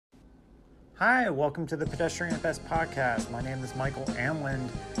Hi, welcome to the Pedestrian at Best podcast. My name is Michael Amland,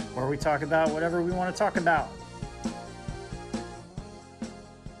 where we talk about whatever we want to talk about.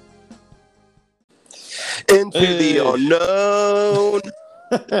 Into the unknown.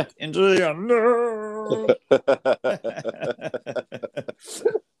 Into the unknown.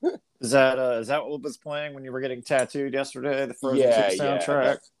 Is that what was playing when you were getting tattooed yesterday? The Frozen 2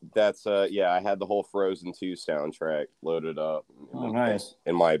 soundtrack? That's I had the whole Frozen 2 soundtrack loaded up. Oh, nice.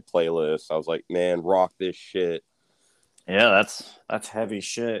 In my playlist. I was like, man, rock this shit. Yeah, that's heavy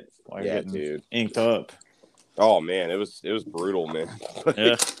shit. While yeah, getting dude. Inked up. Oh man, it was brutal, man.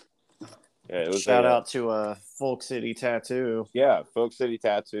 Yeah. Yeah, it was Shout out to Folk City Tattoo. Yeah, Folk City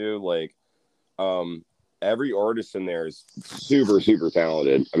Tattoo. Like, every artist in there is super, super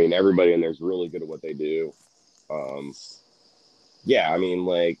talented. I mean, everybody in there is really good at what they do. Yeah, I mean,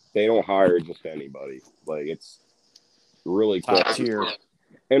 like, they don't hire just anybody. Like, it's really top tier.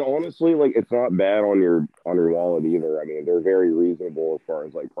 And honestly, like, it's not bad on your wallet either. I mean, they're very reasonable as far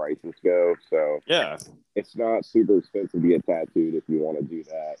as like prices go. So yeah, it's not super expensive to get tattooed if you want to do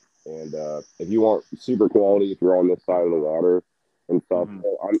that. And if you want super quality, if you're on this side of the water in Suffolk,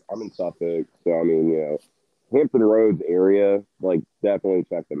 I'm in Suffolk, so I mean, Hampton Roads area, like, definitely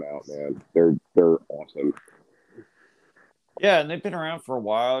check them out, man. They're awesome. Yeah, and they've been around for a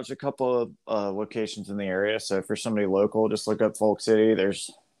while. There's a couple of locations in the area, so if you're somebody local, just look up Folk City.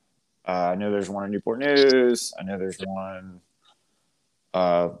 There's, I know there's one in Newport News. I know there's one,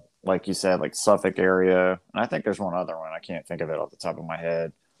 like you said, like Suffolk area, and I think there's one other one. I can't think of it off the top of my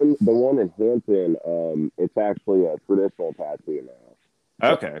head. The one in Hampton, it's actually a traditional tattoo now.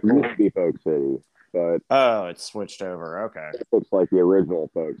 Okay, cool. It used to be Folk City, but it's switched over. Okay, it looks like the original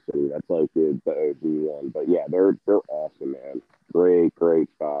Folk City. That's like the OG one. But yeah, they're awesome, man. Great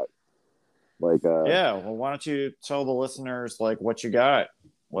spot. Like, yeah. Well, why don't you tell the listeners like what you got?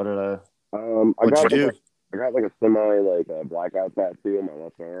 What did I do? I got like a semi like a blackout tattoo on my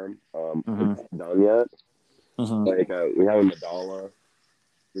left arm. It's not done yet. Like, we have a mandala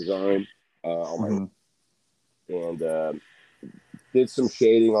design on my and did some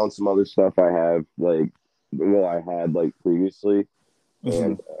shading on some other stuff I have I had like previously,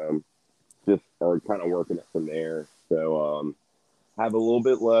 and just are kind of working it from there. So have a little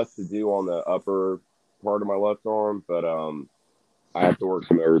bit left to do on the upper part of my left arm, but I have to work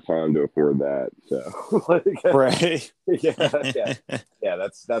some overtime to afford that. So right, yeah.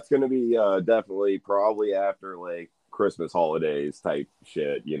 That's going to be definitely probably after like Christmas holidays type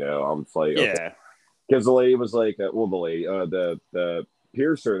shit. I'm just like, okay. Because the lady was like, the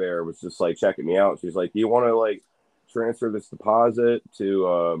piercer there was just like checking me out. She's like, "Do you want to like transfer this deposit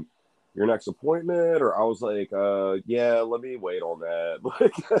to your next appointment?" Or I was like, "Yeah, let me wait on that."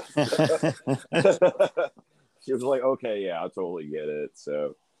 She was like, "Okay, yeah, I totally get it."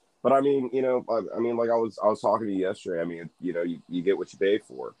 So, but I mean, like I was talking to you yesterday. I mean, you get what you pay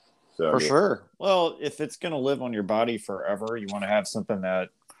for. So for sure. Well, if it's gonna live on your body forever, you want to have something that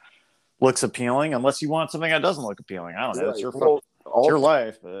looks appealing, unless you want something that doesn't look appealing. I don't know. It's your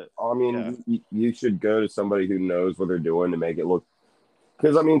life. But I mean, you should go to somebody who knows what they're doing to make it look.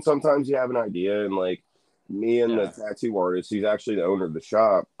 Because I mean, sometimes you have an idea, and like me and the tattoo artist, he's actually the owner of the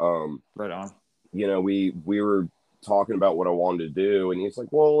shop. Right on. We were talking about what I wanted to do, and he's like,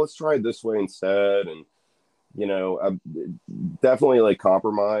 "Well, let's try it this way instead." And I definitely like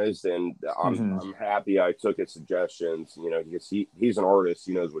compromised, and I'm happy I took his suggestions. Because he's an artist,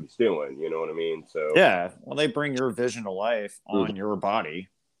 he knows what he's doing. You know what I mean? So yeah, well, they bring your vision to life on your body.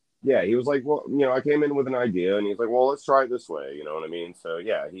 Yeah, he was like, well, I came in with an idea, and he's like, well, let's try it this way. You know what I mean? So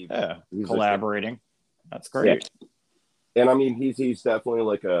he's collaborating. That's great. Yeah. And I mean, he's definitely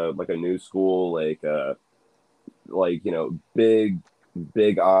like a new school,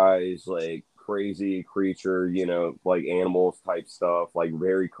 big eyes, like crazy creature, like animals type stuff, like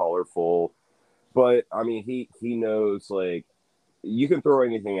very colorful. But I mean, he knows, like, you can throw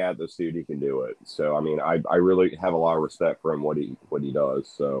anything at this dude, he can do it. So I mean, I really have a lot of respect for him, what he does.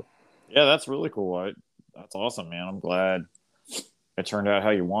 So yeah, that's really cool. That's awesome, man. I'm glad it turned out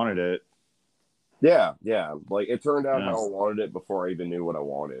how you wanted it. Yeah. Like, it turned out how I wanted it before I even knew what I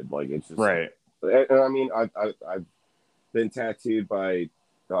wanted. Like, it's just right. And I mean, I've been tattooed by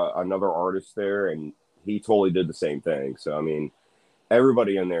another artist there, and he totally did the same thing. So I mean,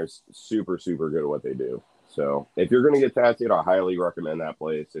 everybody in there is super, super good at what they do. So if you're going to get tattooed, I highly recommend that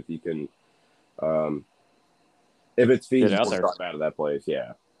place. If you can, if it's feasible, start out of that place.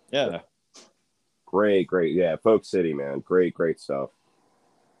 Yeah. Yeah. Great. Yeah. Folk City, man. Great stuff.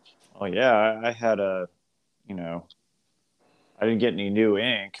 Oh yeah. I had I didn't get any new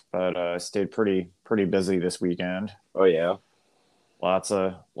ink, but I stayed pretty busy this weekend. Oh yeah. lots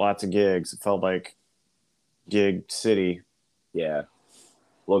of gigs. It felt like gig city. Yeah,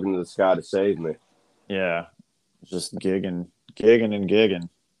 looking to the sky to save me. Yeah, just gigging and gigging on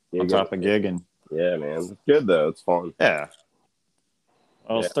Gigging. top of gigging. Yeah, man, it's good though. It's fun. Yeah.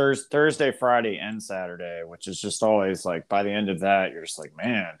 Well, Yeah. it's Thursday, Friday, and Saturday, which is just always like by the end of that, you're just like,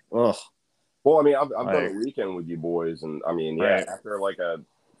 man, ugh. Well, I mean, I've done Like, a weekend with you boys, and I mean, yeah, right. after like a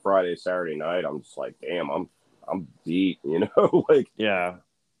Friday, Saturday night, I'm just like, damn, I'm beat, you know, like Yeah.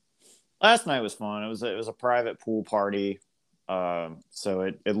 Last night was fun. It was a private pool party. So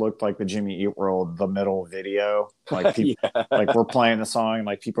it looked like the Jimmy Eat World the middle video. Like people yeah, like we're playing the song and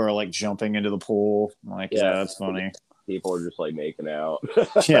like people are like jumping into the pool. I'm like, yeah, yeah, that's funny. people are just like making out.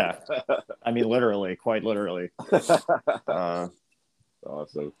 Yeah. I mean literally, quite literally.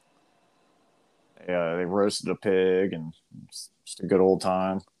 Awesome. Yeah, they roasted a pig and just a good old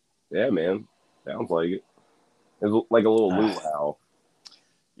time. Yeah, man, sounds like it. It's like a little luau.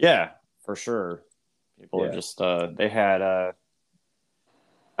 Yeah, for sure. People are Yeah. just they had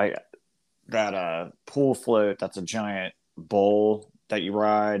I that pool float that's a giant bowl that you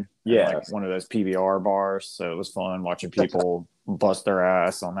ride. Yeah. Like one of those PBR bars. So it was fun watching people bust their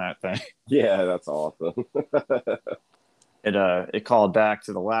ass on that thing. Yeah, that's awesome. It called back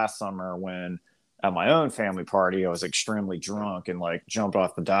to the last summer when at my own family party I was extremely drunk and like jumped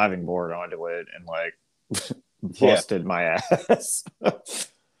off the diving board onto it and like busted my ass.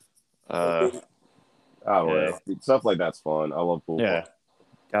 I don't know. Stuff like that's fun. I love pool. Yeah.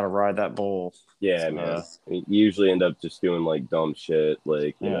 Gotta ride that bull. Yeah, man. You usually end up just doing like dumb shit,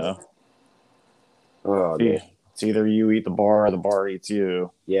 like you know. Oh, man. It's either you eat the bar or the bar eats you.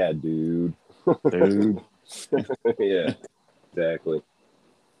 Yeah, dude. Dude. Yeah, exactly.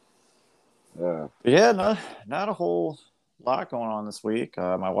 Yeah, not a whole lot going on this week.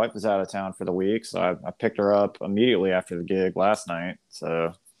 My wife was out of town for the week, so I picked her up immediately after the gig last night.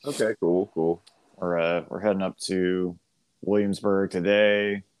 So okay, cool. We're heading up to Williamsburg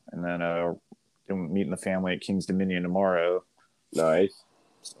today, and then meeting the family at King's Dominion tomorrow. Nice.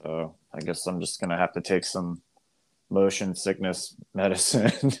 So I guess I'm just gonna have to take some motion sickness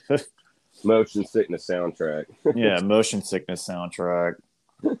medicine. Motion sickness soundtrack. Yeah, motion sickness soundtrack.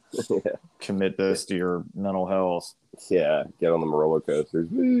 Yeah. Commit this to your mental health. Yeah, get on them roller coasters.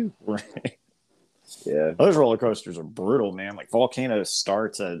 Right. Yeah. Those roller coasters are brutal, man. Like Volcano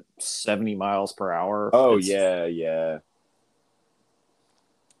starts at 70 miles per hour. Oh, yeah.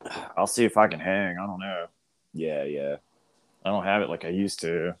 I'll see if I can hang. I don't know. Yeah. I don't have it like I used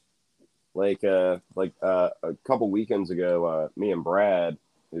to. Like a couple weekends ago, me and Brad,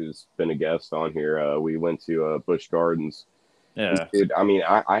 who's been a guest on here, we went to Busch Gardens. Yeah. Dude, I mean,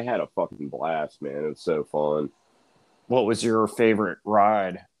 I had a fucking blast, man. It was so fun. What was your favorite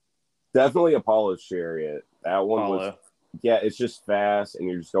ride? Definitely Apollo's Chariot. That one was, yeah, it's just fast and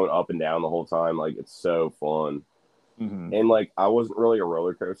you're just going up and down the whole time. Like, it's so fun. Mm-hmm. And, like, I wasn't really a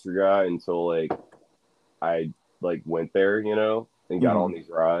roller coaster guy until, like, I, like, went there, you know, and got on these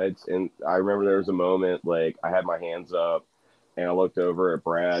rides. And I remember there was a moment, like, I had my hands up and I looked over at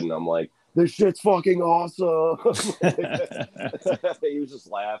Brad and I'm like, this shit's fucking awesome. He was just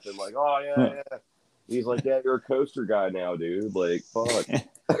laughing, like, oh, yeah. He's like, yeah, you're a coaster guy now, dude. Like, fuck.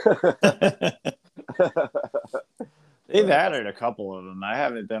 They've added a couple of them. I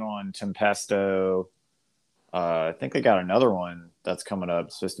haven't been on Tempesto. I think they got another one that's coming up.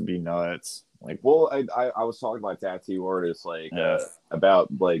 It's supposed to be nuts. Like, well, I was talking to my tattoo artist like about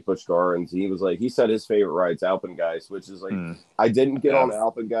like Busch Gardens. He was like, he said his favorite ride's Alpengeist, which is like I didn't get on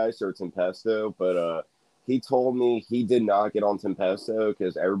Alpengeist or Tempesto, but he told me he did not get on Tempesto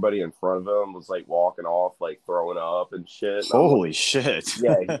because everybody in front of him was like walking off, like throwing up and shit. And holy shit!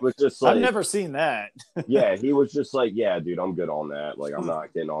 Yeah, he was just like, I've never seen that. Yeah, he was just like, yeah, dude, I'm good on that. Like, I'm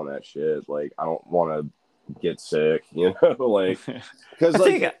not getting on that shit. Like, I don't want to get sick, you know, like because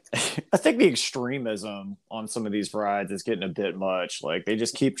I think the extremism on some of these rides is getting a bit much. Like they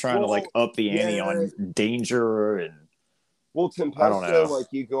just keep trying to like up the ante on danger and Tempesto, I don't know. Like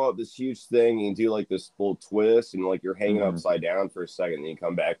you go up this huge thing and you do like this little twist and like you're hanging upside down for a second and you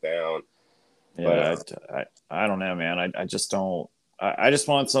come back down. Yeah, but, I don't know, man. I just don't. I just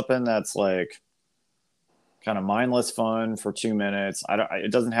want something that's like kind of mindless fun for 2 minutes.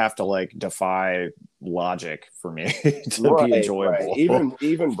 It doesn't have to like defy logic for me to be enjoyable. Right.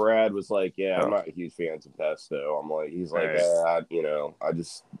 Even Brad was like, yeah, I'm not a huge fan of Tempesto. I'm like, he's like, you know,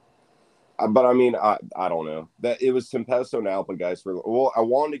 But I mean, I don't know that it was Tempesto and Alpengeist for. Well, I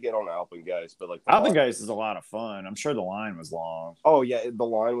wanted to get on Alpengeist, but like the line, Alpengeist is a lot of fun. I'm sure the line was long. oh yeah, the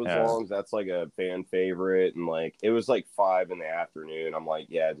line was Yeah. long. That's like a fan favorite, and like it was like 5 in the afternoon. I'm like,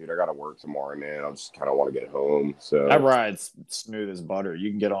 yeah, dude, I got to work tomorrow, man. I just kind of want to get home. So That ride's smooth as butter. You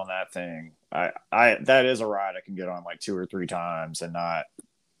can get on that thing. I that is a ride I can get on like 2 or 3 times and not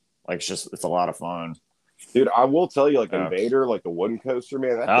like it's a lot of fun. dude, I will tell you, like Invader, like the wooden coaster,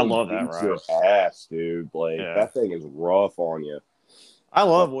 man. That I thing love that beats ride. your ass, dude. Like that thing is rough on you. I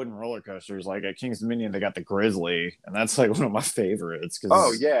love wooden roller coasters. Like at King's Dominion, they got the Grizzly, and that's like one of my favorites.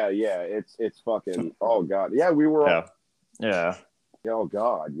 Oh yeah, it's fucking. Oh god, yeah, we were. Yeah. Oh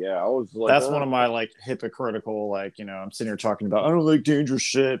god, yeah. I was like, that's one of my like hypocritical, like, you know, I'm sitting here talking about I don't like dangerous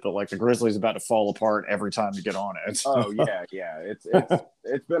shit, but like the Grizzly's about to fall apart every time you get on it. Oh yeah.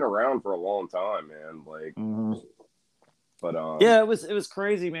 It's been around for a long time, man. Like, but yeah, it was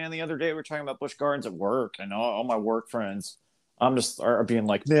crazy, man. The other day we were talking about Busch Gardens at work, and all my work friends. I'm just are being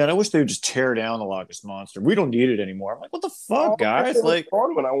like, man, I wish they would just tear down the Loch Ness Monster. We don't need it anymore. I'm like, what the fuck, guys? It was like,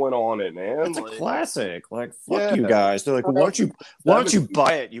 fun when I went on it, man. It's a classic. Like, fuck you guys. They're like, why don't you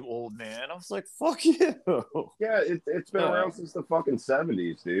buy it, you old man? I was like, fuck you. Yeah, it's been around since the fucking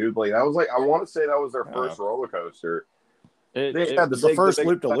 70s, dude. Like, I was like, I want to say that was their first roller coaster. They had the first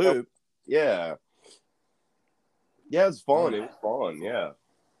loop to loop. Yeah. Yeah, it's fun. It was fun. Yeah.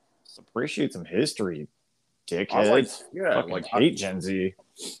 Just appreciate some history, dickheads. Like hate Gen Z.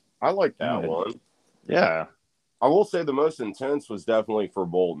 I like that one. Yeah. I will say the most intense was definitely for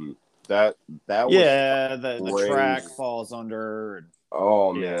Bolton. That was the track falls under.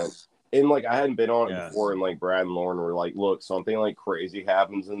 Oh man. And like I hadn't been on it before, and like Brad and Lauren were like, look, something like crazy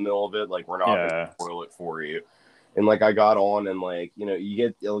happens in the middle of it, like we're not gonna spoil it for you. And like I got on, and like, you know, you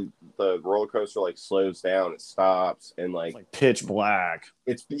get the roller coaster like slows down, it stops, and like, it's like pitch black.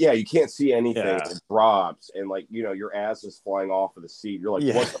 It's you can't see anything. It drops, and like, you know, your ass is flying off of the seat. You're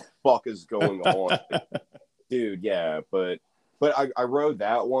like, what the fuck is going on, dude? Yeah, but I rode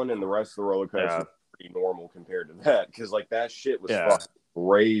that one, and the rest of the roller coaster was pretty normal compared to that, because like that shit was fucking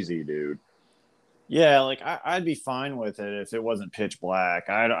crazy, dude. Yeah, like I'd be fine with it if it wasn't pitch black.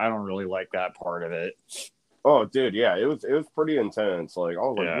 I don't really like that part of it. Oh, dude, yeah, it was pretty intense. Like I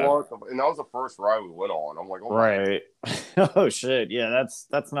was like, what? And that was the first ride we went on. I'm like, oh, right. Oh shit, yeah,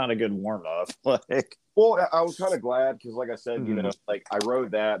 that's not a good warm up. Like, well, I was kind of glad because, like I said, you know, like I rode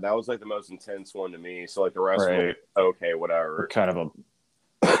that. That was like the most intense one to me. So like the rest of it, okay, whatever. Kind of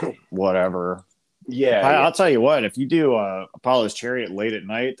a whatever. Yeah, I'll tell you what. If you do Apollo's Chariot late at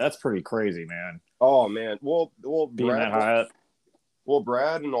night, that's pretty crazy, man. Oh man, well, being that high up. Well,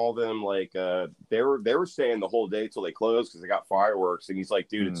 Brad and all them, like, they were staying the whole day till they closed because they got fireworks. And he's like,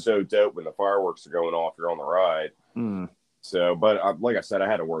 dude, it's so dope when the fireworks are going off, you're on the ride. So, but like I said, I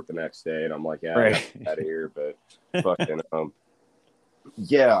had to work the next day, and I'm like, yeah, I got out of here. But fucking,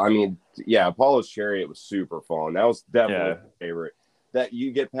 yeah, I mean, yeah, Apollo's Chariot was super fun. That was definitely my favorite. That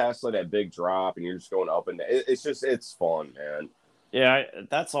you get past like that big drop, and you're just going up and down. It's fun, man. Yeah,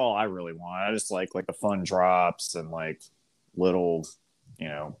 that's all I really want. I just like the fun drops and like little, you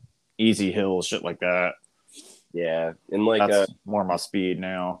know, easy hills, shit like that. Yeah, and like that's more my speed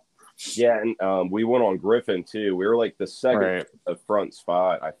now. Yeah, and we went on Griffin too. We were like the second front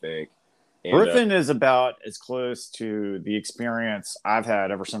spot, I think. And, Griffin is about as close to the experience I've had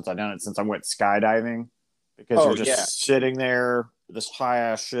ever since I've done it, since I went skydiving, because you're just sitting there, this high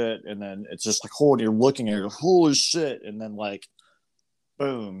ass shit, and then it's just like you're looking at it, holy shit, and then like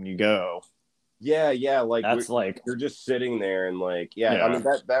boom, you go. Yeah, like that's like you're just sitting there and like I mean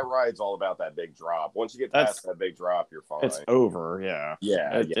that ride's all about that big drop. Once you get past that big drop, you're fine. It's over.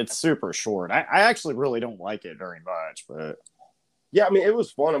 It's super short. I actually really don't like it very much, but yeah, I mean it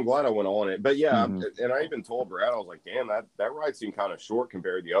was fun. I'm glad I went on it, but and I even told Brad, I was like, damn, that ride seemed kind of short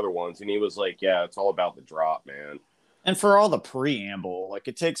compared to the other ones, and he was like, yeah, it's all about the drop, man. And for all the preamble, like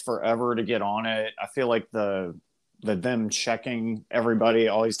it takes forever to get on it. I feel like them checking everybody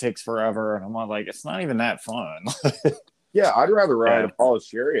always takes forever, and I'm like, it's not even that fun. Yeah, I'd rather ride Apollo's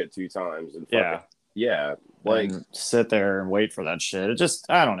Chariot 2 times and like sit there and wait for that shit. It just,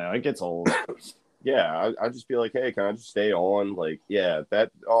 I don't know, it gets old. I just be like, hey, can I just stay on? Like,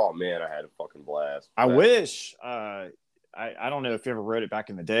 oh man, I had a fucking blast. I wish I don't know if you ever rode it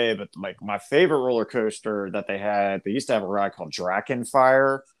back in the day, but like my favorite roller coaster that they used to have a ride called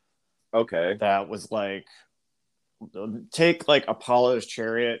Drakenfire. Okay, that was like, take like Apollo's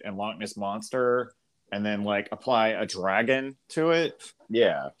Chariot and Loch Ness Monster and then like apply a dragon to it.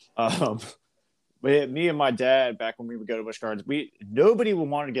 Yeah. Me and my dad, back when we would go to Busch Gardens, nobody would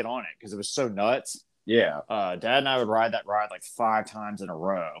want to get on it because it was so nuts. Yeah. Dad and I would ride that ride like 5 times in a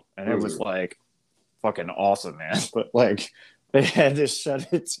row, and it was like fucking awesome, man. But like they had to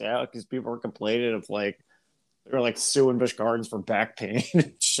shut it down because people were complaining of like they were like suing Busch Gardens for back pain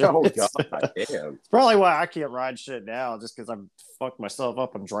and shit. Oh god, damn. It's probably why I can't ride shit now, just because I'm fucked myself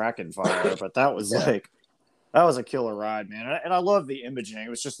up on Drakenfire. But that was like that was a killer ride, man. And I love the imaging. It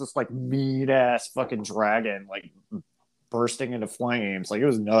was just this like mean ass fucking dragon like bursting into flames. Like it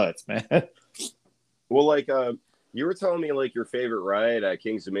was nuts, man. Well, like you were telling me like your favorite ride at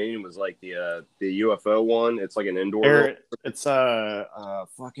Kings Dominion was like the UFO one. It's like an indoor. It's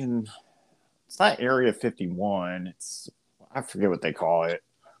fucking. It's not Area 51. It's I forget what they call it.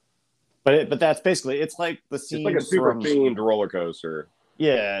 But that's basically it's like the scene. It's like a super themed roller coaster.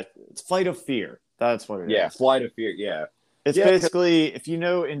 Yeah, it's Flight of Fear. That's what it is. Yeah, Flight of Fear. Yeah. It's basically, if you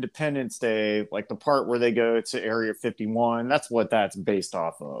know Independence Day, like the part where they go to Area 51, that's what that's based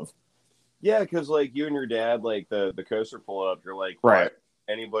off of. Yeah, because like you and your dad, like the coaster pull up, you're like, right?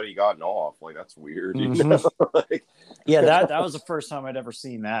 Anybody gotten off? Like that's weird. You know? Like, yeah, that was the first time I'd ever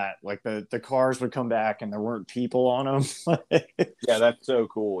seen that. Like the cars would come back and there weren't people on them. Yeah, that's so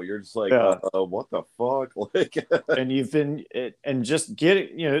cool. You're just like, what the fuck? Like, and you've been and just get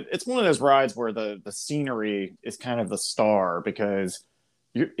it. You know, it's one of those rides where the scenery is kind of the star because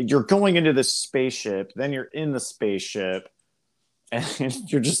you're going into this spaceship, then you're in the spaceship. And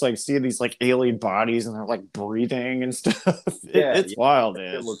you're just like seeing these like alien bodies and they're like breathing and stuff. It's wild,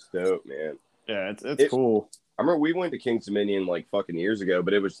 man. It looks dope, man. Yeah, it's cool. I remember we went to Kings Dominion like fucking years ago,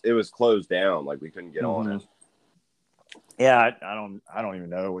 but it was closed down. Like we couldn't get on it. Yeah, I don't even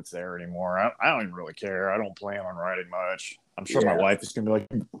know what's there anymore. I don't even really care. I don't plan on riding much. I'm sure my wife is gonna be like,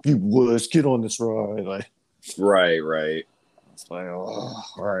 "You wuss, get on this ride." Like, right. It's like, oh,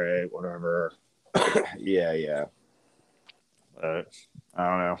 all right, whatever. yeah. I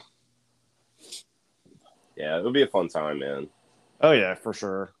don't know. Yeah, it'll be a fun time, man. Oh yeah, for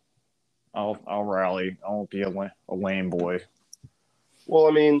sure. I'll rally. I won't be a lame boy. Well,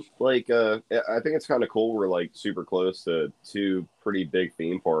 I mean, like, I think it's kind of cool. We're like super close to two pretty big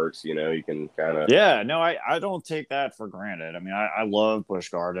theme parks. You know, you can kind of. Yeah, no, I don't take that for granted. I mean, I love Busch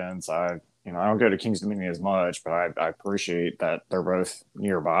Gardens. I don't go to Kings Dominion as much, but I appreciate that they're both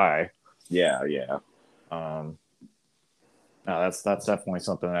nearby. Yeah. No, that's definitely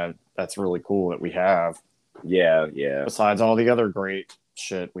something that's really cool that we have. Yeah. Besides all the other great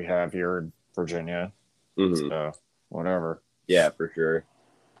shit we have here in Virginia. Mm-hmm. So, whatever. Yeah, for sure.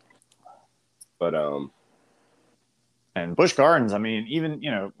 But and Busch Gardens, I mean, even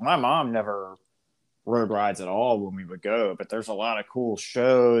my mom never rode rides at all when we would go, but there's a lot of cool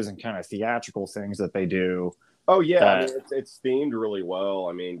shows and kind of theatrical things that they do. Oh yeah, I mean, it's themed really well.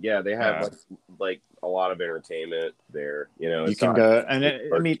 I mean, yeah, they have like a lot of entertainment there. You know, you can go, and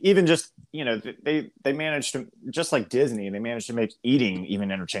I mean, even just they managed to, just like Disney, they managed to make eating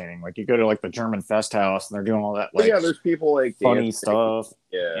even entertaining. Like you go to like the German Fest House, and they're doing all that. Like, yeah, there's people like funny stuff.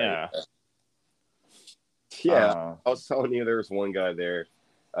 Yeah. I was telling you, there was one guy there.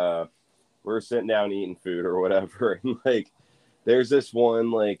 We were sitting down eating food or whatever, and like, there's this one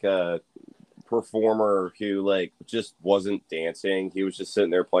like performer who like just wasn't dancing. He was just sitting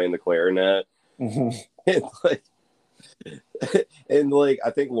there playing the clarinet. Mm-hmm. and like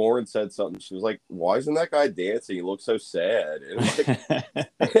I think Lauren said something. She was like, "Why isn't that guy dancing? He looks so sad." And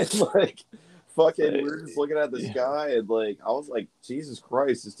like fucking, we were just looking at this guy, and like I was like, "Jesus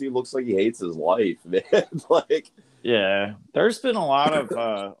Christ, this dude looks like he hates his life, man." Like, yeah, there's been a lot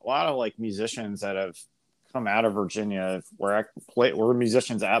of like musicians that have come out of Virginia where we're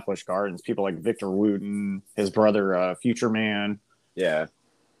musicians at Busch Gardens. People like Victor Wooten, his brother Future Man. Yeah,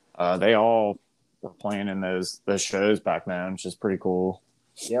 they all were playing in those shows back then, which is pretty cool.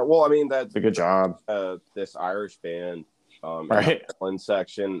 Yeah, well, I mean that's a good job. This Irish band, right? One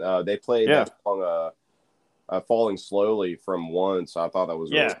section, they played that song, "Falling Slowly" from Once. I thought that was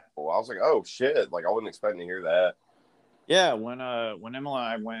really cool. I was like, oh shit! Like I wasn't expecting to hear that. Yeah, when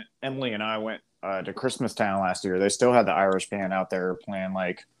Emily and I went to Christmastown last year, they still had the Irish band out there playing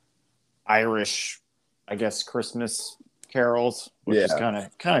like Irish, I guess, Christmas carols, which is kind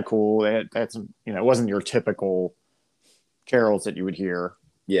of cool. They had some, it wasn't your typical carols that you would hear.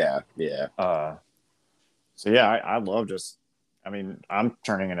 Yeah. So yeah, I love I'm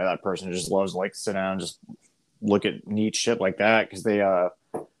turning into that person who just loves like sit down and just look at neat shit like that. Because they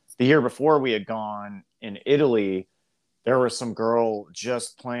the year before we had gone in Italy, there was some girl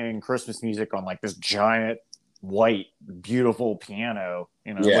just playing Christmas music on like this giant white beautiful piano.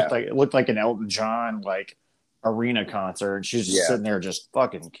 It looked like an Elton John like arena concert. And she's just sitting there just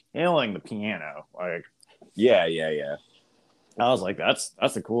fucking killing the piano. Like, yeah. I was like, that's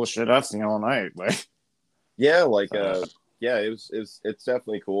the coolest shit I've seen all night. Like, Yeah, like yeah, it's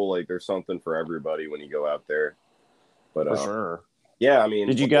definitely cool. Like there's something for everybody when you go out there. But for sure. yeah, I mean,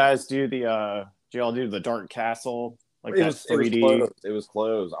 Did you guys do the? Did y'all do the Dark Castle? Like it that was 3D? closed. It was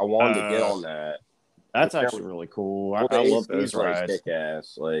closed. I wanted to get on that. That's actually really cool. Well, the I love AC those is like rides. kick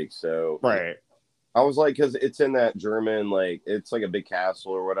ass. Like so, Right. I was like, because it's in that German, like it's like a big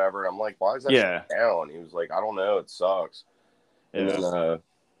castle or whatever. I'm like, why is that shut down? He was like, I don't know, it sucks. And then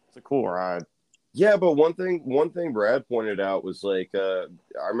it's a cool ride. Yeah, but one thing Brad pointed out was like, I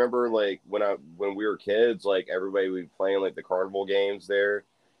remember like when we were kids, like everybody would be playing like the carnival games there,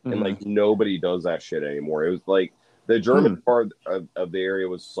 and like nobody does that shit anymore. It was like the German part of the area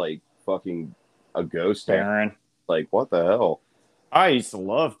was like fucking a ghost town. Like what the hell? I used to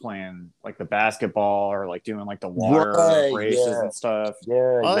love playing like the basketball or like doing like the water races and stuff.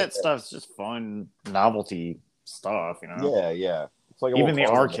 Yeah, all that stuff's just fun novelty stuff, you know. Yeah. It's like even the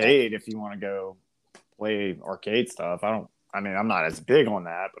arcade if you want to go play arcade stuff. I'm not as big on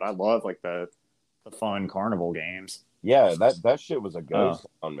that, but I love like the fun carnival games. Yeah, that shit was a ghost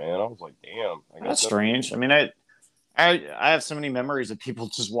town, man. I was like, damn. That's strange. I mean, I have so many memories of people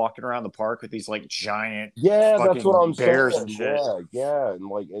just walking around the park with these like giant that's what I'm bears saying. And shit. Yeah, and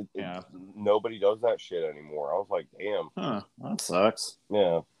like nobody does that shit anymore. I was like, damn. That sucks.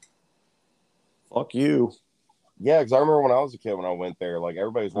 Yeah. Fuck you. Yeah, because I remember when I was a kid, when I went there, like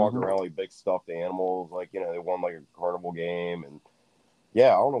everybody's walking around like big stuffed animals, like they won like a carnival game, and I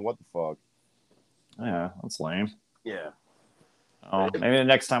don't know what the fuck. Yeah, that's lame. Yeah. Oh, maybe the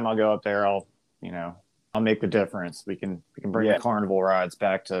next time I'll go up there, I'll make the difference. We can bring the carnival rides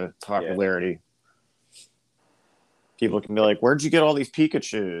back to popularity. People can be like, "Where'd you get all these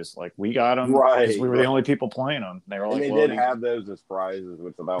Pikachus?" Like, we got them because we were the only people playing them. They were like, they did have those as prizes,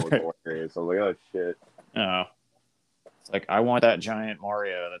 which I thought was hilarious. I was like, "Oh shit!" Oh, it's like I want that giant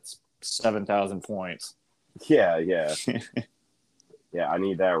Mario. That's 7,000 points. Yeah. Yeah, I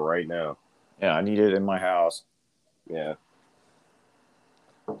need that right now. Yeah, I need it in my house. Yeah.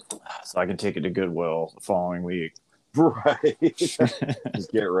 So I can take it to Goodwill the following week. Right.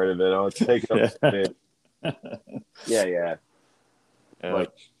 Just get rid of it. I'll take it up. Yeah.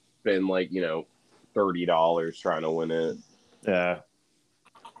 Like spend like, $30 trying to win it. Yeah.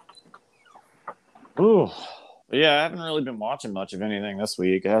 Ooh. Yeah, I haven't really been watching much of anything this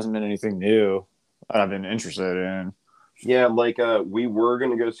week. It hasn't been anything new that I've been interested in. Yeah, like we were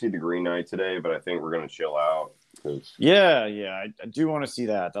gonna go see the Green Knight today, but I think we're gonna chill out. Yeah, I do want to see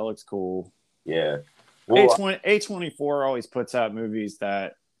that. That looks cool. Yeah. Well, A24 always puts out movies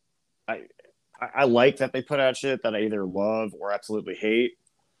that I like that they put out shit that I either love or absolutely hate.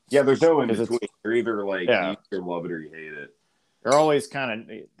 Yeah, there's no in between. You're either like you either love it or you hate it. They're always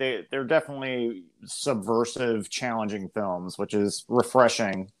they're definitely subversive, challenging films, which is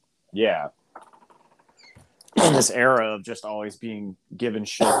refreshing. Yeah. In this era of just always being given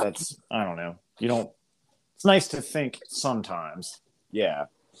shit that's, I don't know. It's nice to think sometimes. Yeah.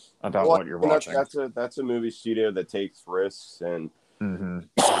 About what you're watching. That's a movie studio that takes risks and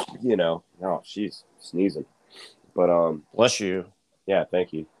oh, she's sneezing. But bless you. Yeah,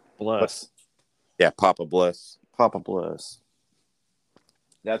 thank you. Bless. Papa bless. Papa bless.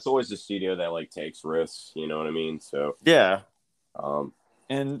 That's always the studio that like takes risks, you know what I mean? So yeah.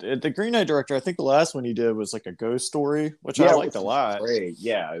 And the Green Knight director, I think the last one he did was like a ghost story, which I liked a lot. Great.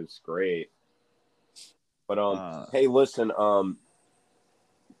 Yeah, it was great. But hey, listen,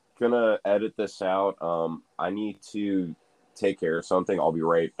 gonna edit this out. I need to take care of something. I'll be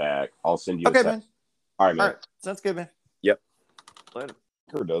right back. I'll send you a text. Man. All right, man. All right. Sounds good, man. Yep. Later.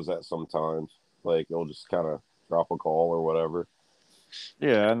 Kurt does that sometimes. Like he'll just kind of drop a call or whatever.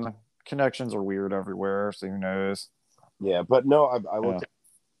 Yeah, and the connections are weird everywhere, so who knows? Yeah, but no, I looked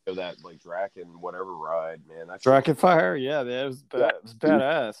at that like Draken whatever ride, man. Draken Fire, yeah, man, it was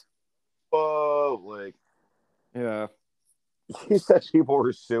badass. Oh, like yeah. He said people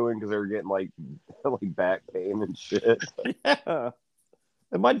were suing because they were getting like back pain and shit. Yeah.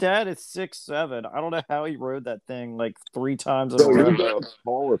 And my dad is 6'7". I don't know how he rode that thing like 3 times in a row. He's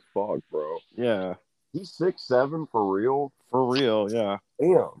small as fuck, bro. Yeah. He's 6'7" for real? For real, yeah.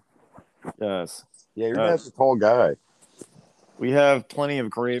 Damn. Yes. Yeah, your dad's a tall guy. We have plenty of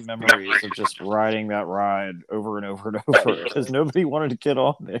great memories of just riding that ride over and over and over because nobody wanted to get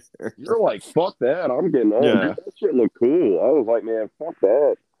on there. You're like, fuck that. I'm getting on. Yeah. That shit looked cool. I was like, man, fuck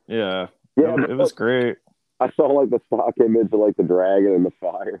that. Yeah. It was great. I saw like the stock image of like the dragon and the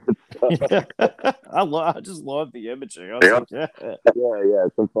fire and stuff. Yeah. I just love the imaging. I was like, yeah,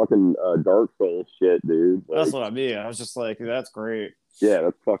 some fucking Dark Souls shit, dude. Like, that's what I mean. I was just like, that's great. Yeah,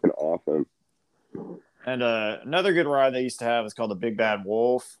 that's fucking awesome. And another good ride they used to have is called the Big Bad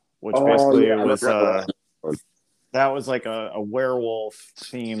Wolf, which basically was that was like a werewolf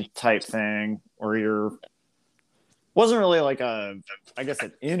theme type thing where you're wasn't really like I guess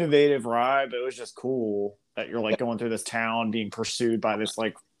an innovative ride, but it was just cool that you're like going through this town being pursued by this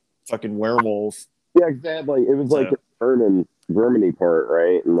like fucking werewolf. Yeah, exactly. It was like the Germany part,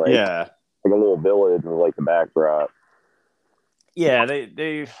 right? And like a little village with like the backdrop. Yeah,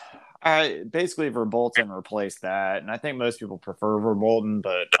 I basically Verbolten replaced that, and I think most people prefer Verbolten,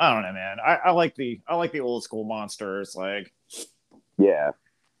 but I don't know, man. I like the old school monsters. Like, yeah,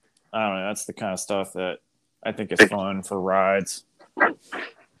 I don't know. That's the kind of stuff that I think is fun for rides.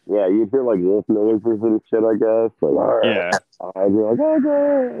 Yeah, you hear like wolf noises and shit. I guess. Like, all right. Yeah. I'd be like, oh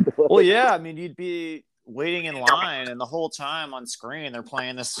god. Well, yeah. I mean, you'd be waiting in line, and the whole time on screen they're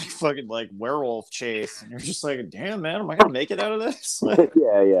playing this like, fucking like werewolf chase, and you're just like, damn, man, am I gonna make it out of this?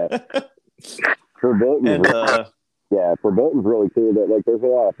 yeah. Verbolten's really cool. That like there's a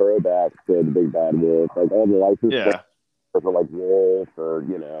lot of throwbacks to the Big Bad Wolf, like all the license for like wolf or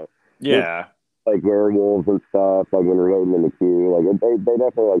like werewolves and stuff. Like when you're waiting in the queue, like they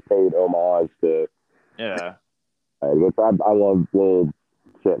definitely like paid homage to which I love little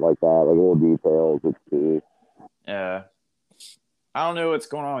shit like that, like little details. It's cool. Yeah. I don't know what's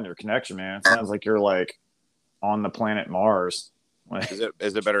going on with your connection, man. It sounds like you're like on the planet Mars.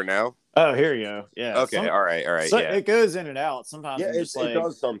 Is it better now? Oh, here you go. Yeah. Okay. All right. So it goes in and out. Sometimes it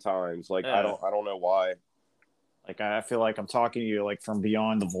does sometimes. Like I don't know why. Like I feel like I'm talking to you like from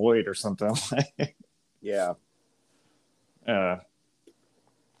beyond the void or something. Yeah. But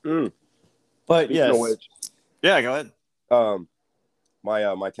yes. Yeah, go ahead.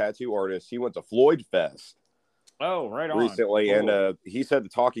 My tattoo artist, he went to Floyd Fest. Oh, right on. Recently, cool. And he said the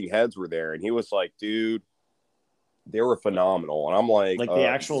Talking Heads were there, and he was like, "Dude, they were phenomenal." And I'm like the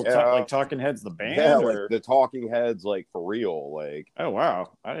actual like Talking Heads, the band, like the Talking Heads, like for real, like. Oh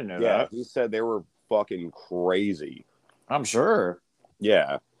wow, I didn't know that. Yeah, he said they were fucking crazy. I'm sure.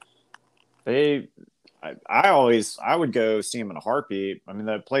 Yeah, I would go see him in a heartbeat. I mean,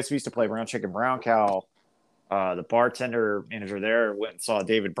 the place we used to play Brown Chicken Brown Cow. The bartender manager there went and saw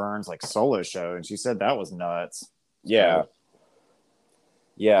David Byrne's like solo show, and she said that was nuts. Yeah.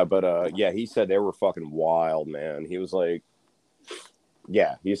 Yeah, but he said they were fucking wild, man. He was like,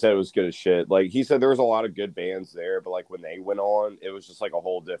 yeah, he said it was good as shit. Like he said there was a lot of good bands there, but like when they went on, it was just like a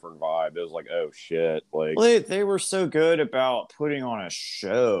whole different vibe. It was like, oh shit, like they were so good about putting on a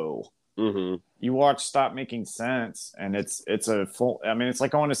show. Mm-hmm. You watch Stop Making Sense, and it's a full. I mean, it's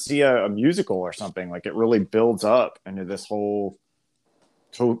like going to see a musical or something. Like it really builds up into this whole,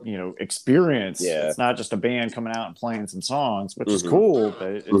 experience. Yeah, it's not just a band coming out and playing some songs, which is cool.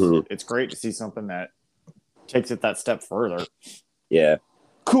 But it's great to see something that takes it that step further. Yeah,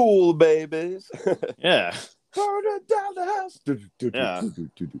 cool babies. Yeah, burning down the house. Yeah.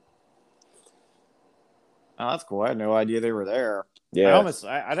 Oh, that's cool. I had no idea they were there. Yeah,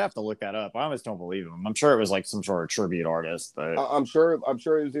 I'd have to look that up. I almost don't believe him. I'm sure it was like some sort of tribute artist, but I'm sure it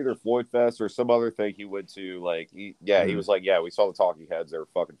was either Floyd Fest or some other thing he went to. Like, he was like, yeah, we saw the Talking Heads. They were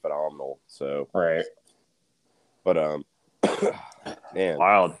fucking phenomenal. So, right. But man,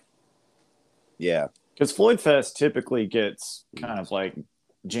 wild. Yeah, because Floyd Fest typically gets kind of like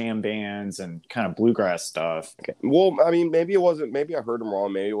jam bands and kind of bluegrass stuff. Okay. Well, I mean, maybe it wasn't. Maybe I heard him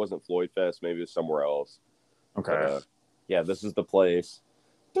wrong. Maybe it wasn't Floyd Fest. Maybe it was somewhere else. Okay. But, yeah, this is the place.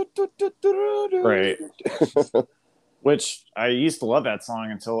 Right. Which I used to love that song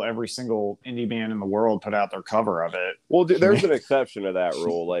until every single indie band in the world put out their cover of it. Well, there's an exception to that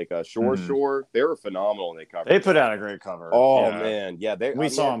rule. Like Shore, they were phenomenal when they covered. They put out a great cover. Oh man, yeah. We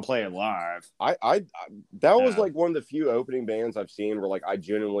saw them play it live. That was like one of the few opening bands I've seen where like I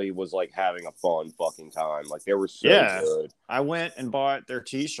genuinely was like having a fun fucking time. Like they were so good. I went and bought their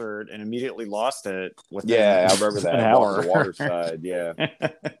T-shirt and immediately lost it. I remember that. The Waterside. Yeah.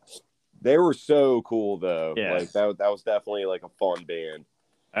 They were so cool though. Yeah. Like that was definitely like a fun band.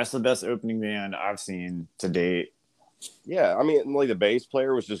 That's the best opening band I've seen to date. Yeah, I mean, like the bass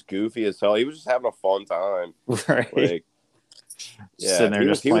player was just goofy as hell. He was just having a fun time. Right. Like, sitting there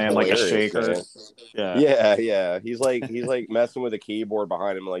just playing like a shaker. Man. Yeah. He's like messing with the keyboard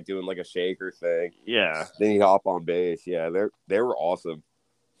behind him, like doing like a shaker thing. Yeah. Then he'd hop on bass. Yeah, they were awesome.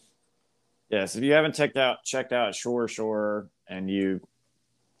 Yeah, so if you haven't checked out Shore and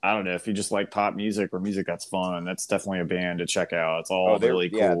I don't know, if you just like pop music or music that's fun, that's definitely a band to check out. It's all really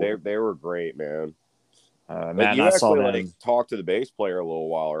cool. Yeah, they were great, man. Matt you and I saw them. Like, talked to the bass player a little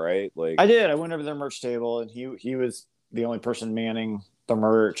while, right? Like I did. I went over to their merch table, and he was the only person manning the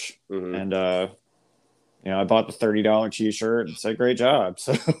merch. Mm-hmm. And I bought the $30 T-shirt and said, "Great job."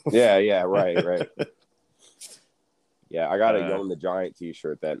 So yeah, right. Yeah, I got a Young the Giant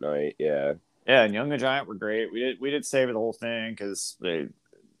T-shirt that night. Yeah. Yeah, and Young and Giant were great. We did savor the whole thing because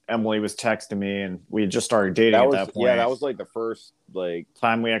Emily was texting me, and we had just started dating That at was that yeah, point. that was like the first like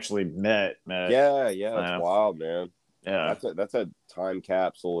Time we actually met. yeah, that's wild, man. Yeah, That's a time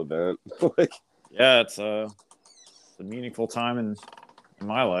capsule event. Like yeah, it's a meaningful time in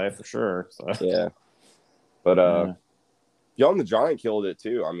my life for sure. So yeah. But yeah. Young the Giant killed it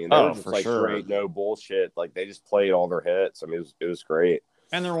too. I mean, they were Oh, just for like sure. straight no bullshit. Like they just played all their hits. I mean, it was great.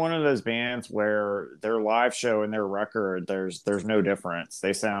 And they're one of those bands where their live show and their record, there's no difference.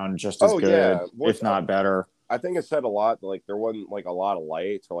 They sound just as Oh good, yeah, which if not better. I think it said a lot. Like there wasn't like a lot of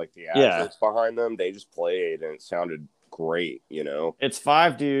lights or like Yeah, theatrics behind them. They just played and it sounded great. You know, it's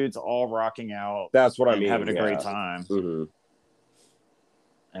five dudes all rocking out that's what I and having mean. a great Yeah. time. hmm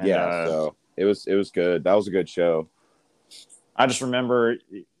And Yeah. So it was good. That was a good show. I just remember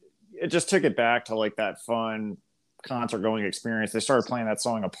it just took it back to like that fun concert going experience. They started playing that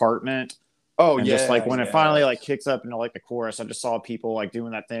song Apartment. Oh And just like yeah, when it yeah, finally like kicks up into like the chorus, I just saw people like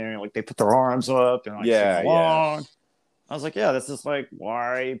doing that thing, like they put their arms up and like sing yeah, yeah. along. I was like, yeah, this is like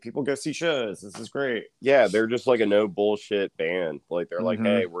why people go see shows. This is great. Yeah, they're just like a no bullshit band. Like they're like, Mm-hmm.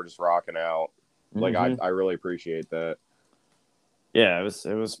 hey, we're just rocking out. Like Mm-hmm. I really appreciate that. Yeah, it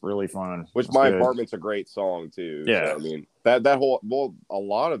was really fun. Which It's My good. Apartment's a great song too. So Yeah, I mean that whole a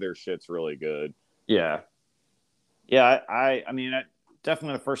lot of their shit's really good. yeah, yeah. I mean,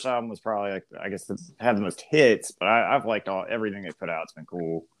 definitely the first album was probably like I guess it had the most hits, but I've liked everything they put out. It's been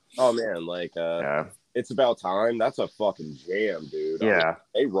cool. Oh man, like Yeah, It's About Time. That's a fucking jam, dude. I mean, yeah,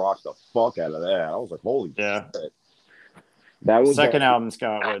 they rocked the fuck out of that. I was like, holy yeah. shit. That was Second album's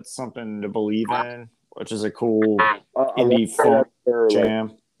got what Something to Believe in, which is a cool I want indie to say funk that's their like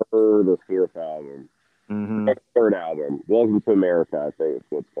jam. third or fourth album. Mm-hmm. Their third album. Welcome to America, I think it's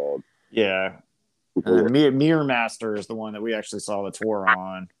what's called. Yeah. And then Mirror Master is the one that we actually saw the tour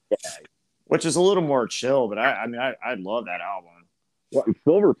on, which is a little more chill, but I mean, I love that album. Well,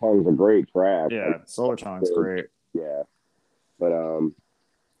 Silver Tongue's a great track. Yeah. Like, Silver Tongue's great. yeah. But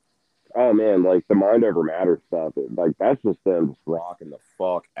oh man, like the Mind Over Matter stuff, like that's just them just rocking the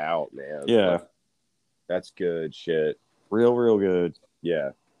fuck out, man. Yeah. Like, that's good shit. Real good.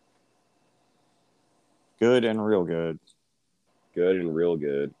 Yeah. Good and real good. Good and real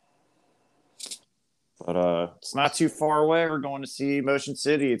good. But it's not too far away. We're going to see Motion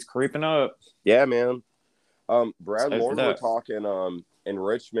City. It's creeping up. Yeah, man. Brad and Excited for Lauren were that. talking in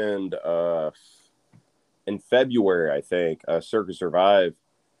Richmond in February, I think. Circus Survive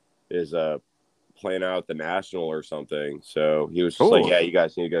is playing out at the National or something. So he was just like, Cool. yeah, you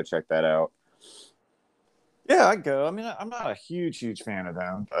guys need to go check that out. Yeah, I'd go. I mean, I'm not a huge fan of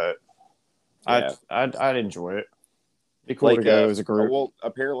them, but Yeah. I'd enjoy it. Be cool to go as a group. Well,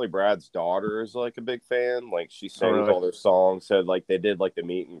 apparently Brad's daughter is like a big fan. Like she sings really? all their songs. So like they did like the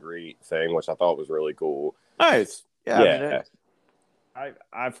meet and greet thing, which I thought was really cool. Nice. Yeah. Yeah. I mean,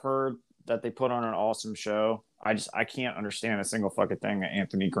 I've heard that they put on an awesome show. I can't understand a single fucking thing that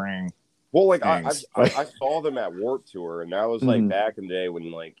Anthony Green. Well, like I Thanks. saw them at Warped Tour, and that was like Mhm. back in the day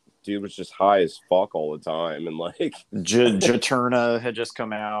when like dude was just high as fuck all the time, and like Jaturna had just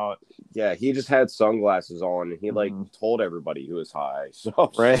come out. yeah, he just had sunglasses on, and he like Mhm. told everybody he was high.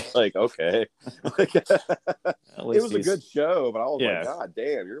 So Right. like okay, like, At it least was a he's- good show, but I was Yeah. like, God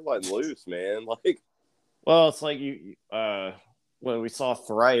damn, you're letting loose, man. Like Well, it's like when we saw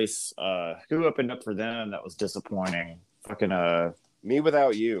Thrice, who opened up for them that was disappointing. Fucking Me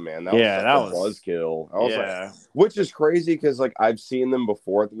Without You, man. That Yeah, was that was- buzzkill. I was like, yeah. which is crazy because like I've seen them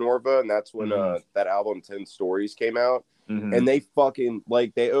before at the Norva, and that's when Mhm. that album 10 Stories came out. Mhm. And they fucking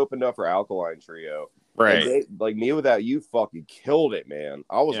like they opened up for Alkaline Trio. Right. And they, like Me Without You fucking killed it, man.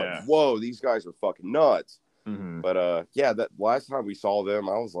 I was Yeah. like, whoa, these guys are fucking nuts. Mhm. But yeah, that last time we saw them,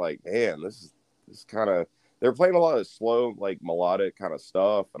 I was like, man, this is kind of they're playing a lot of slow, like melodic kind of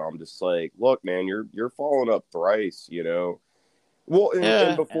stuff, and I'm just like, look, man, you're following up Thrice, you know. Well,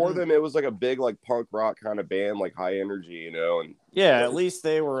 and before and- them, it was like a big like punk rock kind of band, like High Energy, you know, and Yeah, at least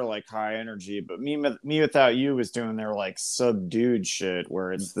they were like high energy, but me without you was doing their like subdued shit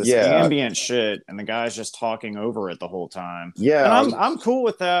where it's this Yeah. ambient shit and the guy's just talking over it the whole time. yeah, And I'm cool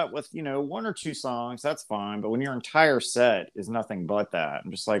with that with, one or two songs, that's fine, but when your entire set is nothing but that,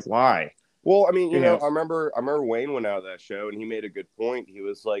 I'm just like, why? Well, I mean, you know, Yeah. I remember Wayne went out of that show and he made a good point. He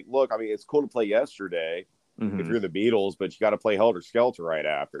was like, look, I mean, it's cool to play Yesterday if Mhm. you're the Beatles, but you got to play Helter Skelter right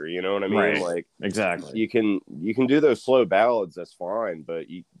after, you know what I mean? Right. Like Exactly. you can do those slow ballads, that's fine, but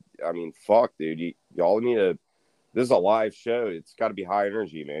I mean, fuck, dude, y'all need to. This is a live show. It's got to be high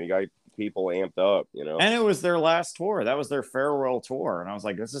energy, man. You got people amped up, you know. And it was their last tour. That was their farewell tour, and I was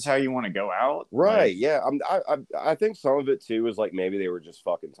like, "This is how you want to go out?" Right? Like, Yeah. I think some of it too is like maybe they were just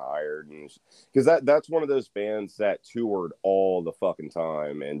fucking tired, and because that's one of those bands that toured all the fucking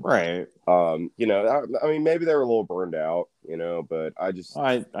time, and right. you know, I mean, maybe they were a little burned out, you know, but I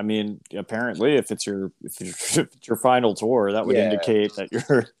mean, apparently, if it's your if it's your final tour, that would Yeah. indicate that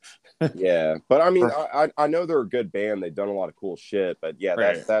you're yeah. But I mean, I know they're a good band. They've done a lot of cool shit, but yeah,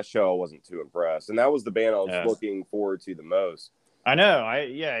 Right. that show I wasn't too impressed, and that was the band I was Yeah. looking forward to the most. I know.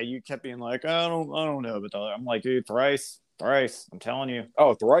 You kept being like, I don't know, but I'm like, dude, Thrice. I'm telling you,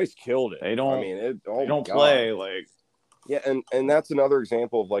 Oh, Thrice killed it. They don't- I mean, they don't play like Yeah, and that's another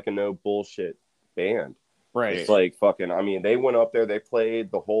example of like a no bullshit band. right. It's like fucking. I mean, they went up there, they played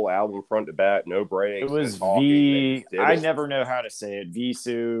the whole album front to back, no breaks. It was no talking, they just did I it. never know how to say it.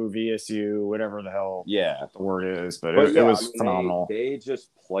 VSU, VSU, whatever the hell Yeah, the word is, but but it yeah, was I mean, phenomenal. They just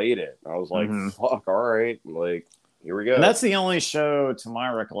played it. I was like, Mhm. fuck, all right, like here we go. And that's the only show, to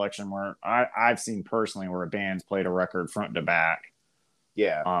my recollection, where I've seen personally where a band's played a record front to back.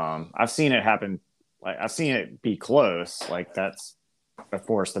 Yeah, I've seen it happen. Like I've seen it be close. Like that's, of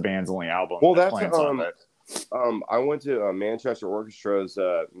course, the band's only album. Well, that's playing some of it. I went to Manchester Orchestra's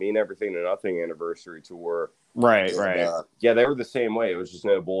Mean Everything to Nothing anniversary tour. Right, And, right. yeah, they were the same way. It was just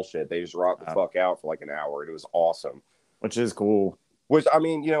no bullshit. They just rocked the fuck out for like an hour. It was awesome. Which is cool. Which I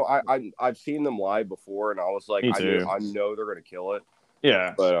mean, you know, I've seen them live before, and I was like, Me too. I know they're gonna kill it.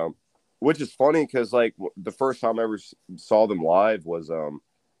 Yeah. But which is funny because like the first time I ever saw them live was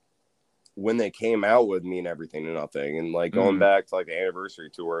when they came out with Me and Everything to Nothing, and like going back to like the anniversary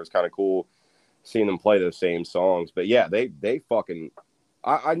tour, it was kind of cool seeing them play those same songs. But yeah, they fucking.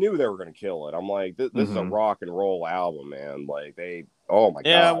 I knew they were gonna kill it. I'm like, this is a rock and roll album, man. Like oh my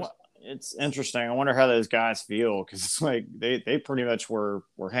god. It's interesting. I wonder how those guys feel because it's like they pretty much were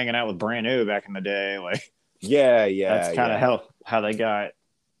hanging out with Brand New back in the day. Like yeah, that's kind of how they got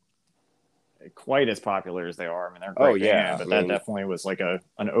quite as popular as they are. I mean, they're a great band, but that definitely was like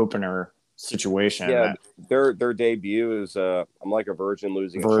an opener situation. Yeah, their debut is I'm Like a Virgin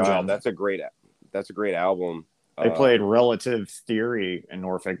Losing a Child. That's a great album. They played Relative Theory in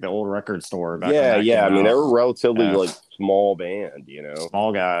Norfolk, the old record store. Back yeah. I mean, they were a relatively like small band, you know,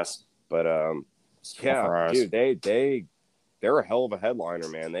 small guys. But yeah, dude, they're a hell of a headliner,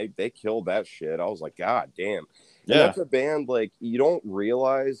 man. They killed that shit. I was like, God damn. And that's a band like you don't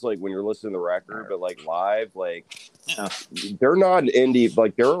realize like when you're listening to the record, but like live, like they're not an indie,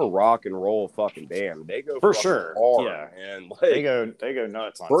 like they're a rock and roll fucking band. They go for sure hard, yeah, and like they go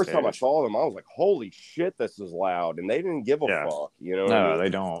nuts on first stage. Time I saw them, I was like, holy shit, this is loud, and they didn't give a fuck, you know? No, they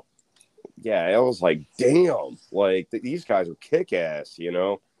don't. Yeah, I was like, damn, like these guys are kick ass, you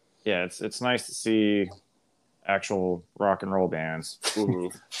know? Yeah, it's nice to see actual rock and roll bands.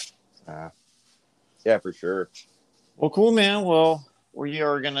 Yeah, for sure. Well, cool, man. Well, we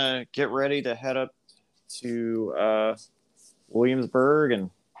are gonna get ready to head up to Williamsburg, and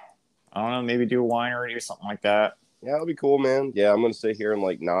I don't know, maybe do a winery or something like that. Yeah, that'll be cool, man. Yeah, I'm gonna sit here and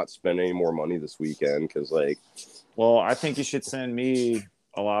like not spend any more money this weekend because like. Well, I think you should send me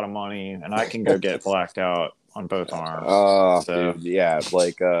a lot of money, and I can go get blacked out on both arms. Dude, yeah,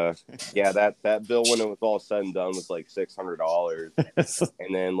 like yeah, that bill when it was all said and done was like $600,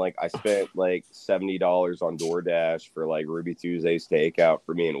 and then like I spent like $70 on DoorDash for like Ruby Tuesday's takeout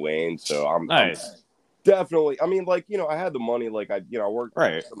for me and Wayne. So I'm definitely. I mean, like, you know, I had the money, like I worked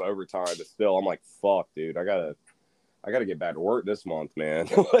some overtime, but still, I'm like, fuck, dude, I gotta get back to work this month, man.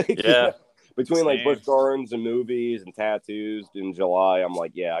 Like, yeah. Between like Busch Gardens and movies and tattoos in July, I'm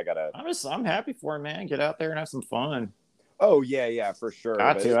like, yeah, I gotta. I'm happy for it, man. Get out there and have some fun. Oh yeah, for sure.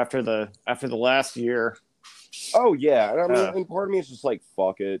 Got to after the last year. Oh yeah, and I mean, and part of me is just like,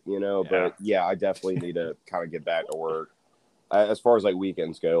 fuck it, you know. But yeah, I definitely need to kind of get back to work. As far as like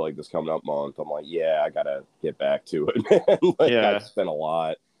weekends go, like this coming up month, I'm like, yeah, I gotta get back to it, man. Like, I spent a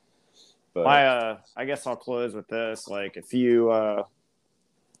lot. But I guess I'll close with this. Like, if you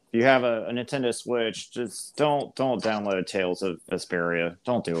have a Nintendo Switch, just don't download Tales of Vesperia.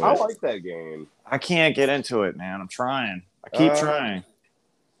 Don't do it. I like that game. I can't get into it, man. I'm trying. I keep trying.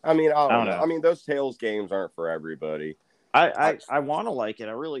 I mean, I don't know. I mean, those Tales games aren't for everybody. I want to like it.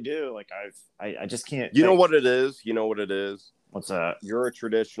 I really do. Like I just can't. You know what it is? You know what it is? What's that? You're a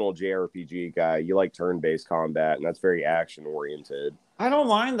traditional JRPG guy. You like turn-based combat, and that's very action-oriented. I don't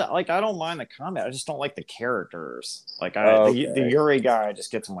mind that. Like, I don't mind the combat. I just don't like the characters. Like, the Yuri guy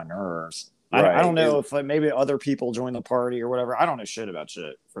just gets on my nerves. Right. I don't know if like, maybe other people join the party or whatever. I don't know shit about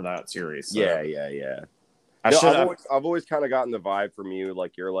shit for that series. So. Yeah. I've always kind of gotten the vibe from you,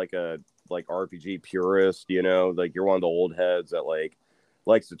 like you're like a RPG purist. You know, like you're one of the old heads that like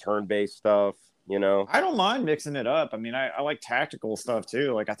likes the turn-based stuff, you know. I don't mind mixing it up. I mean, I like tactical stuff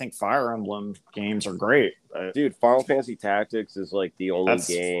too. Like I think Fire Emblem games are great. Dude, Final Fantasy Tactics is like the only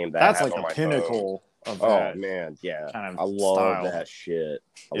game that's like the pinnacle of that. that. Oh man, yeah, kind of I love style. that shit.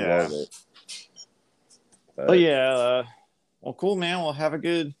 I love it. But yeah, well, cool, man. Well, have a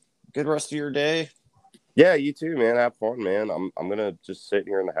good rest of your day. Yeah, you too, man. Have fun, man. I'm gonna just sit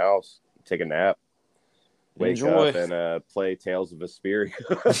here in the house, take a nap. Wake up and play Tales of Vesperia.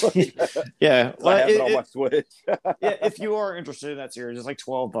 Yeah, I have it on my Switch. Yeah, if you are interested in that series, it's like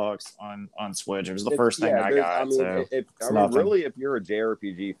 $12 on Switch. It was the first thing I got. Really, if you're a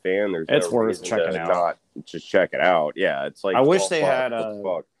JRPG fan, it's worth checking out. Just check it out. Yeah, it's like I wish they had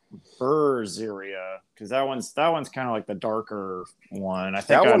Berseria, because that one's kind of like the darker one. I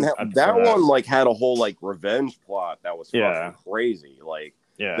think that one like had a whole like revenge plot that was fucking crazy. Like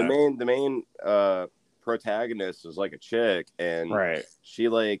the main protagonist is like a chick, and she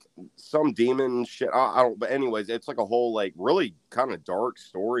like some demon shit. I don't. But anyways, it's like a whole like really kind of dark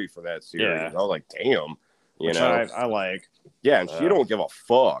story for that series. I was like, damn, you know, I like. Yeah, and she don't give a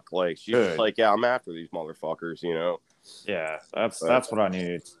fuck. Like she's just like, yeah, I'm after these motherfuckers, you know. Yeah, that's what I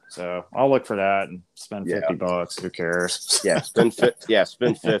need. So I'll look for that and spend $50. Who cares? Spend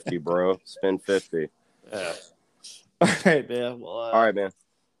 50, bro. Spend 50. Yeah. All right, man. Well, all right, man.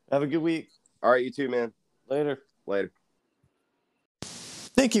 Have a good week. All right, you too, man. Later.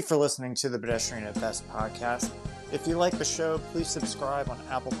 Thank you for listening to the Pedestrian at Best podcast. If you like the show, please subscribe on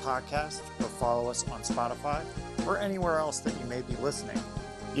Apple Podcasts or follow us on Spotify or anywhere else that you may be listening.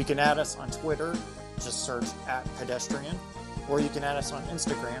 You can add us on Twitter. Just search @pedestrian, or you can add us on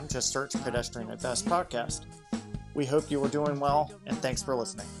Instagram. Just search Pedestrian at Best podcast. We hope you are doing well, and thanks for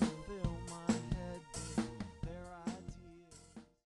listening.